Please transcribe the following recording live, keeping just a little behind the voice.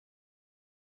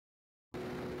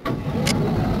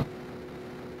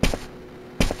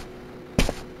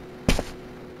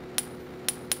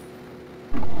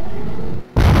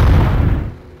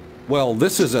Well,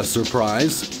 this is a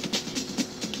surprise.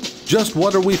 Just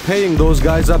what are we paying those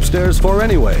guys upstairs for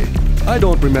anyway? I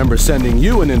don't remember sending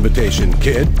you an invitation,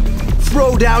 kid.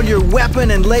 Throw down your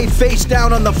weapon and lay face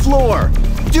down on the floor.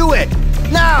 Do it!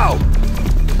 Now!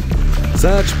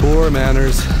 Such poor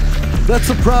manners. That's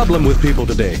the problem with people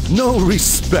today. No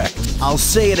respect. I'll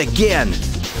say it again.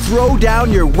 Throw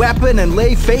down your weapon and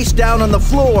lay face down on the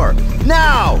floor.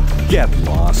 Now! Get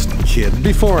lost, kid,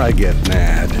 before I get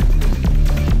mad.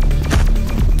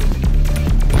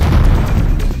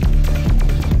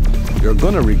 You're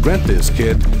gonna regret this,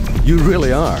 kid. You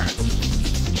really are.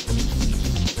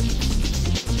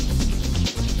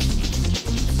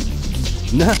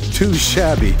 Not too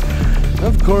shabby.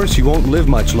 Of course, you won't live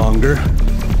much longer,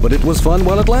 but it was fun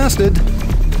while it lasted.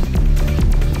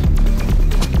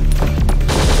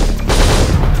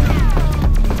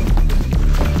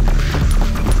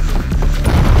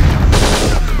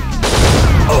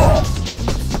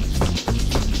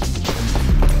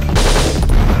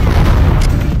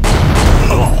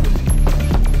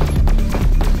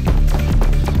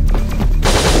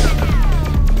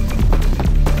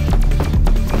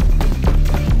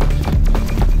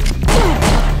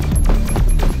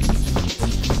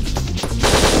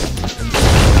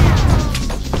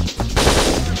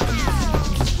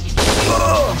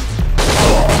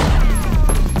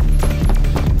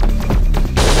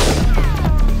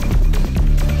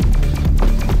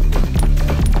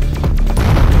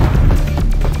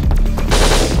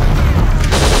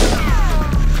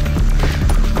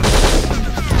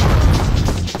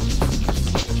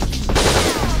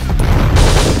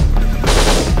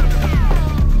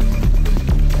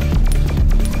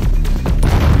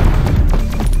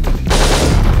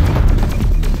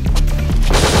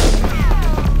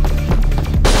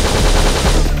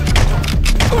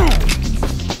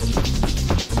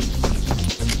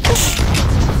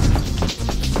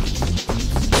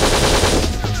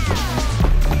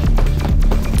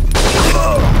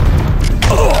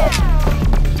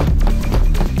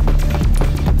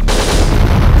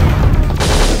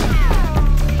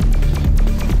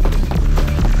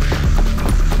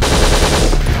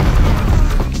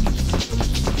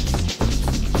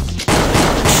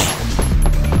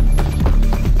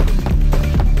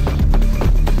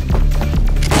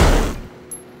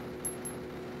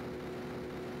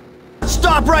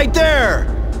 Stop right there!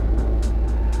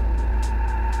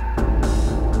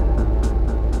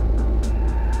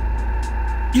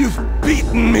 You've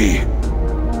beaten me.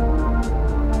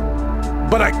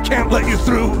 But I can't let you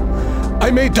through. I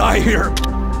may die here,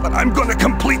 but I'm gonna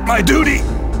complete my duty.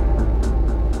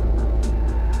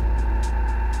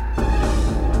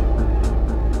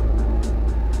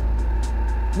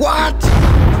 What?